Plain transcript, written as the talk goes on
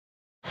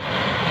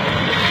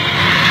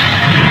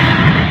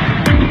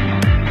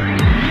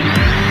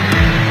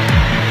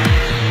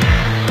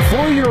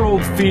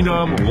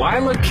phenom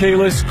Lila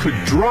Kalis could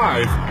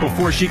drive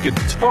before she could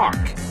talk.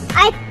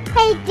 I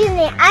hate doing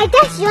it. I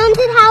just learned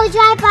how to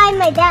drive by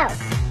myself.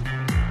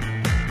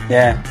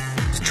 Yeah,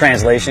 it's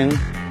translation.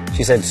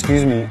 She said,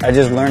 "Excuse me, I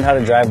just learned how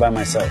to drive by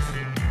myself."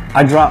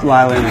 I dropped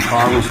Lila in a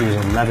car when she was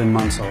 11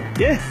 months old.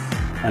 Yeah.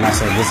 And I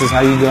said, "This is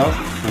how you go,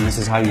 and this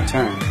is how you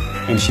turn."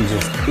 And she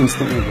just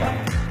instantly got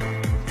it.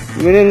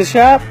 You went in the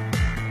shop?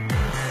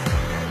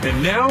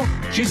 And now,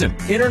 she's an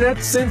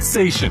internet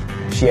sensation.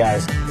 She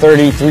has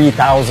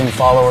 33,000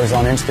 followers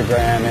on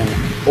Instagram and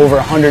over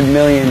 100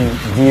 million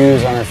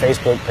views on her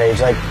Facebook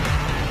page. Like,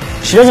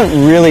 she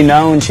doesn't really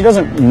know, and she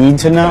doesn't need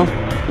to know,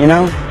 you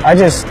know? I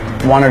just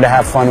want her to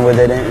have fun with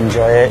it and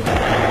enjoy it.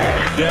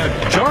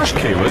 Dad Josh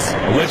Kalis,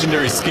 a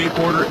legendary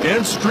skateboarder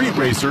and street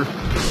racer,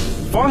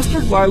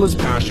 fostered Lila's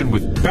passion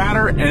with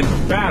badder and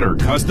badder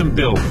custom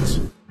builds.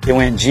 It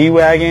went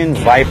G-Wagon,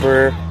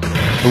 Viper,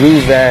 Blue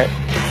Vet,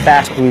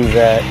 Fast Blue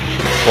Vet,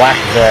 Black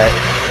Vet,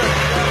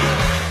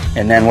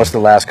 and then what's the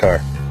last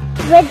car?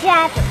 Red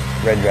Dragon.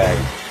 Red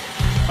Dragon.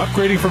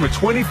 Upgrading from a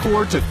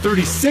 24 to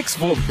 36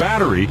 volt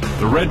battery,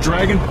 the Red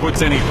Dragon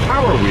puts any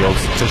Power Wheels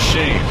to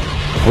shame.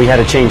 We had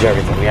to change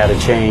everything. We had to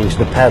change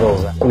the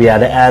pedals. We had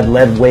to add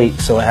lead weight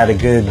so it had a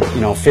good,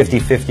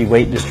 50-50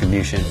 weight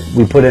distribution.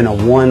 We put in a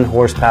 1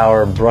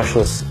 horsepower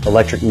brushless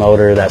electric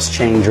motor that's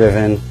chain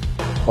driven,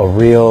 a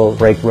real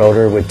brake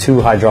rotor with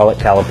 2 hydraulic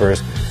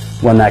calipers,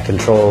 one that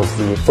controls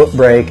the foot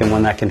brake and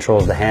one that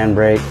controls the hand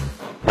brake.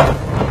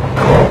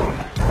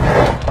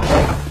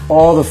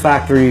 All the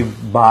factory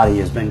body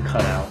has been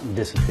cut out and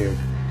disappeared.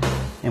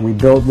 And we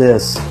built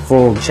this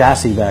full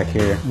chassis back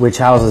here, which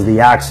houses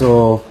the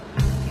axle,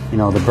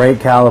 the brake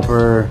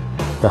caliper,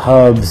 the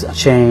hubs,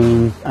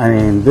 chain. I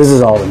mean, this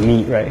is all the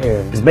meat right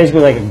here. It's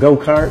basically like a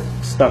go-kart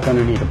stuck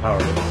underneath a power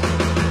wheel.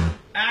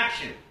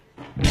 Action!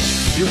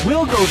 It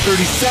will go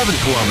 37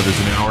 kilometers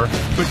an hour,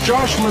 but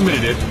Josh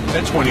limited it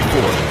at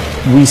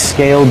 24. We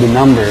scaled the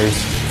numbers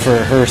for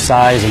her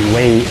size and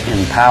weight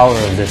and power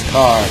of this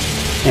car,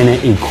 and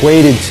it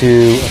equated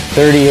to a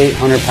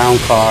 3,800-pound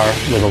car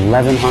with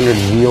 1,100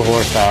 wheel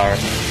horsepower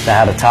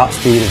that had a top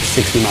speed of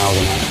 60 miles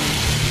an hour.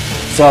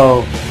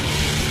 So,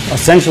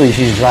 essentially,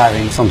 she's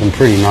driving something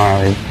pretty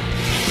gnarly.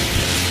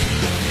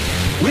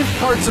 With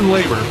parts and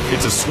labor,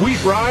 it's a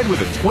sweet ride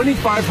with a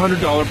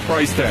 $2,500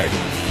 price tag.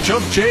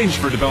 Chump change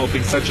for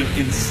developing such an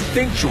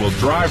instinctual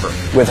driver.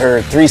 With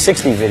her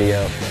 360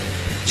 video,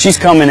 she's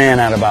coming in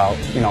at about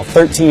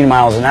 13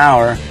 miles an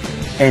hour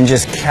and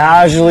just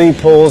casually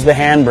pulls the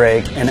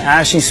handbrake, and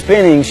as she's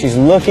spinning, she's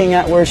looking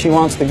at where she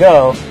wants to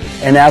go,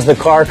 and as the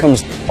car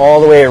comes all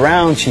the way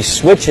around, she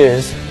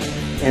switches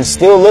and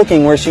still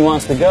looking where she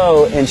wants to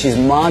go, and she's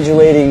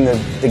modulating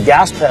the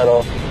gas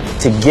pedal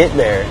to get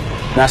there.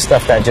 And that's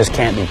stuff that just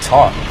can't be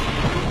taught.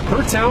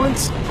 Her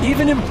talents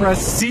even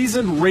impress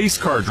seasoned race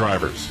car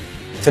drivers.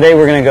 Today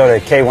we're going to go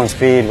to K1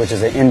 Speed, which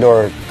is an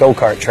indoor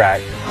go-kart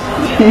track.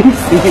 You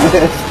see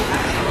this?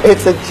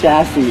 It's a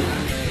chassis.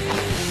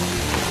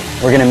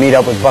 We're going to meet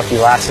up with Bucky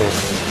Lassick,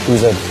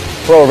 who's a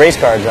pro race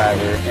car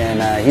driver,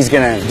 and he's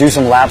going to do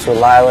some laps with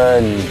Lila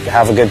and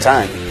have a good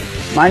time.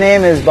 My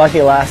name is Bucky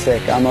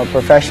Lassick. I'm a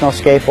professional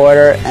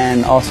skateboarder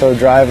and also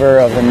driver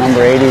of the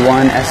number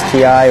 81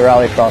 STI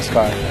rallycross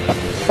car.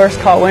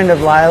 First caught wind of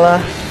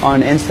Lila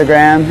on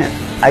Instagram.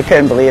 I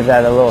couldn't believe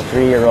that a little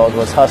 3-year-old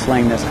was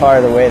hustling this car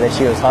the way that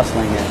she was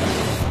hustling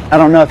it. I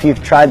don't know if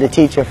you've tried to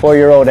teach a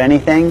 4-year-old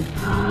anything.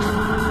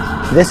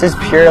 This is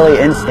purely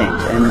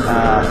instinct, and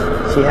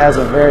she has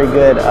a very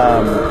good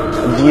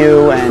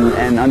view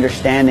and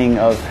understanding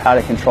of how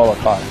to control a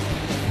car.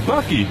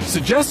 Bucky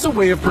suggests a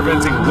way of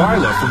preventing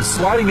Lila from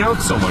sliding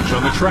out so much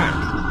on the track.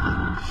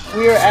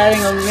 We are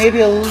adding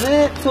maybe a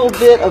little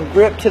bit of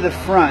grip to the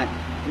front.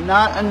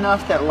 Not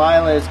enough that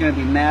Lila is going to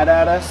be mad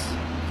at us,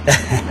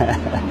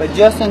 but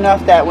just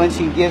enough that when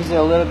she gives it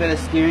a little bit of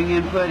steering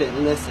input, it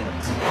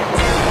listens.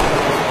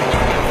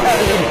 That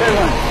was a good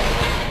one.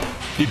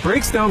 He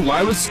breaks down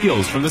Lila's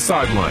skills from the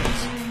sidelines.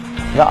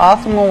 The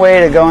optimal way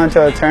to go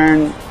into a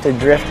turn to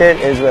drift it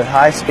is with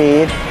high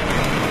speed.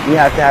 You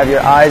have to have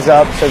your eyes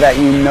up so that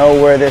you know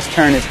where this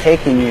turn is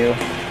taking you.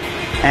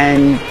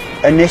 And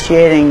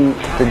initiating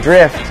the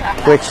drift,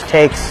 which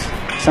takes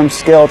some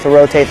skill to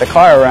rotate the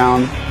car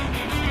around,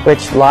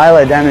 which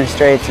Lila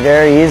demonstrates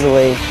very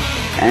easily,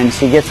 and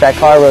she gets that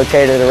car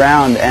rotated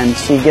around, and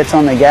she gets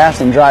on the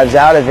gas and drives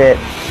out of it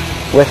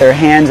with her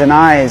hands and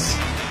eyes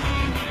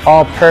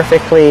all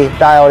perfectly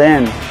dialed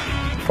in.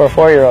 For a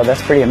 4-year-old,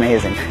 that's pretty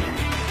amazing.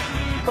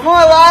 Come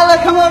on, Lila,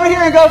 come over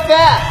here and go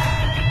fast!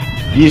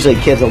 Usually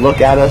kids will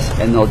look at us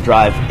and they'll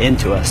drive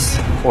into us.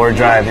 Or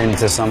drive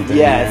into something.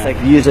 Yeah, it's like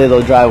usually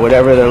they'll drive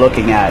whatever they're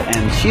looking at.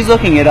 And she's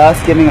looking at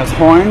us, giving us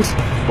horns,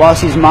 while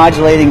she's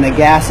modulating the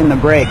gas and the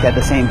brake at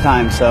the same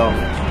time. So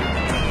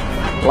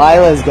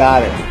Lila's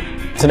got it.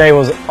 Today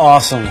was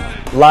awesome.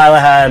 Lila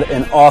had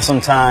an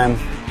awesome time.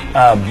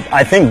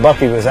 I think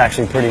Bucky was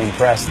actually pretty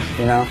impressed,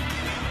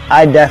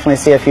 I definitely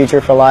see a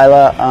future for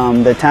Lila.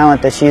 The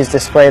talent that she's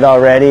displayed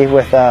already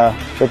with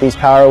these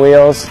Power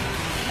Wheels,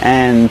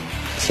 and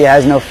she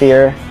has no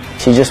fear.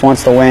 She just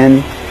wants to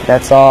win.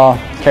 That's all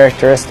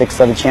characteristics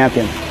of a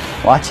champion.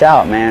 Watch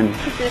out, man.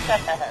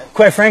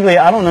 Quite frankly,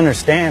 I don't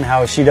understand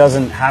how she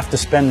doesn't have to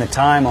spend the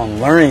time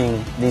on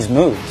learning these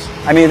moves.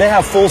 I mean, they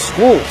have full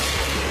schools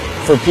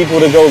for people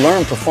to go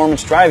learn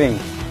performance driving,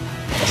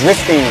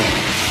 drifting,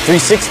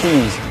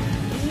 360s.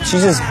 She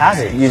just has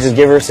it. You just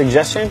give her a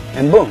suggestion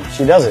and boom,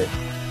 she does it.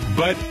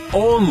 But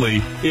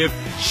only if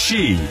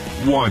she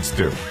wants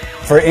to.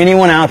 For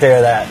anyone out there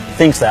that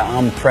thinks that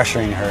I'm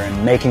pressuring her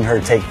and making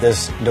her take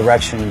this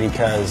direction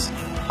because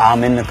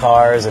I'm in the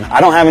cars and I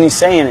don't have any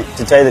say in it,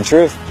 to tell you the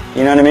truth,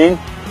 you know what I mean?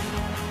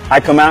 I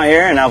come out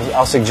here and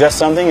I'll suggest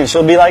something and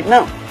she'll be like,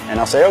 no. And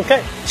I'll say,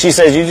 okay. She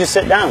says, you just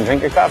sit down,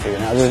 drink your coffee.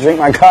 And I'll just drink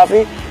my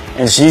coffee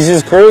and she's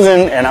just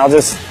cruising and I'll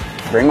just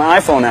bring my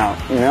iPhone out,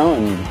 you know,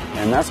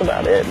 and that's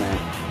about it, man.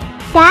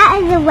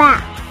 That is a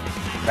wrap.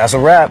 That's a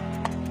wrap.